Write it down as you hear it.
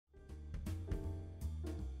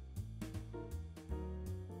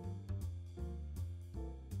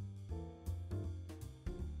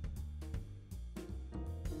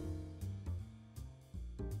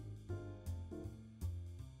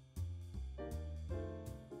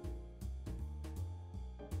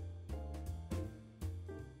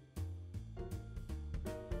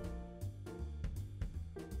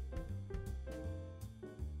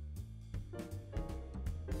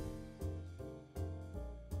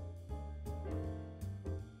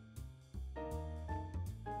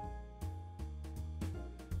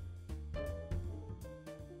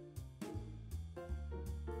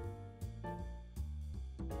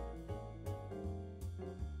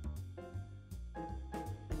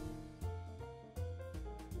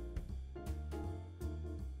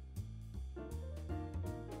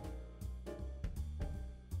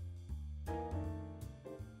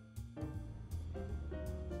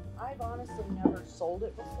I've honestly never sold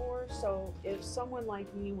it before. So if someone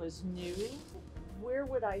like me was new, where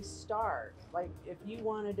would I start? Like if you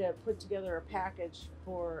wanted to put together a package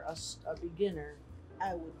for a beginner.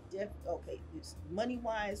 I would okay, it's money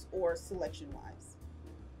wise or selection wise.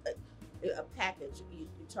 A package you're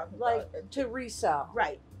talking Like about to resell.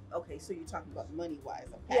 right. Okay, so you're talking about money wise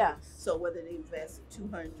a package. Yeah. So whether they invest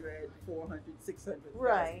 200, 400, 600.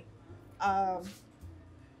 Right.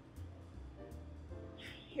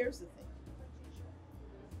 Here's the thing.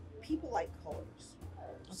 People like colors.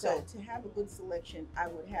 Okay. So to have a good selection, I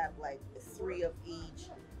would have like 3 of each.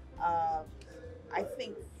 I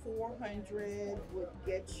think 400 would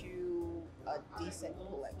get you a decent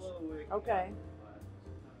collection. Okay.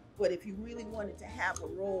 But if you really wanted to have a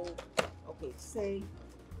roll, okay, say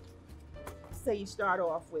you start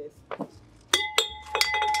off with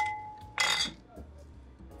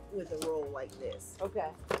a roll like this.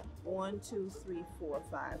 Okay. 1, 2, 3, 4,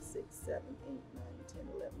 5, 6, 7, 8, 9, 10,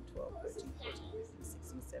 11, 12, 13, 14, 15,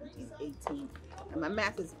 16, 17, 18. And my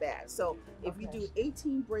math is bad. So if you do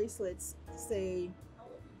 18 bracelets, say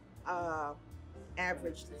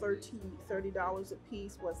average $30 a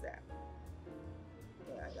piece, what's that?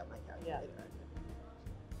 Yeah, I got my calculator.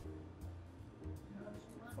 Yeah.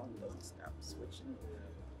 Phone doesn't stop switching.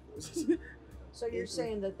 So you're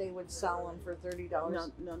saying that they would sell them for $30?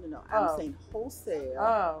 No. Oh. I'm saying wholesale.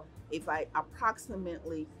 Oh. If I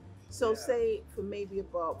approximately, so say for maybe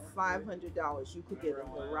about $500, you could get a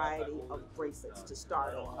variety of bracelets to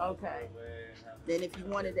start on. Okay. Then if you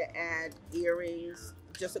wanted to add earrings,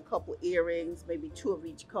 just a couple earrings, maybe 2 of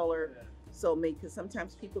each color. So because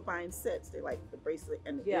sometimes people buy in sets, they like the bracelet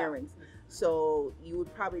and the earrings. So you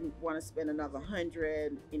would probably want to spend another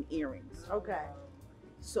 $100 in earrings. Okay.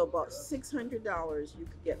 So about $600, you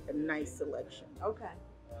could get a nice selection. Okay.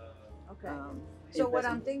 Okay. So what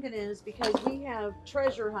I'm thinking is, because we have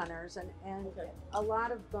treasure hunters and a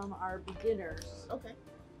lot of them are beginners. Okay.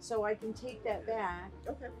 So I can take that back.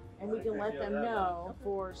 Okay. And we can let them know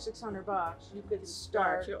for $600 you could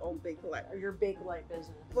start your own Bakelite. Or your Bakelite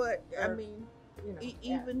business. But or, I mean, you know,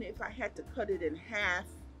 even if I had to cut it in half,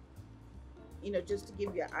 you know, just to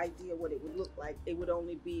give you an idea what it would look like, it would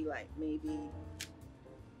only be like maybe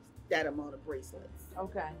that amount of bracelets.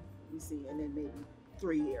 Okay. You see, and then maybe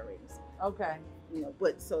 3 earrings. Okay. You know,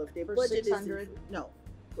 but so if their for budget 600? is no,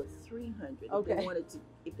 for 300. Okay.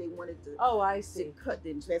 If they wanted to. Oh, I see. To cut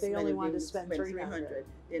the investment. They only and wanted to spend 300.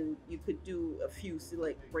 Then you could do a few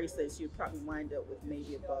select bracelets. You'd probably wind up with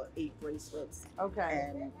maybe about 8 bracelets.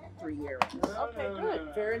 Okay. And 3 earrings. Okay,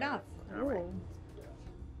 good. Fair enough. All right.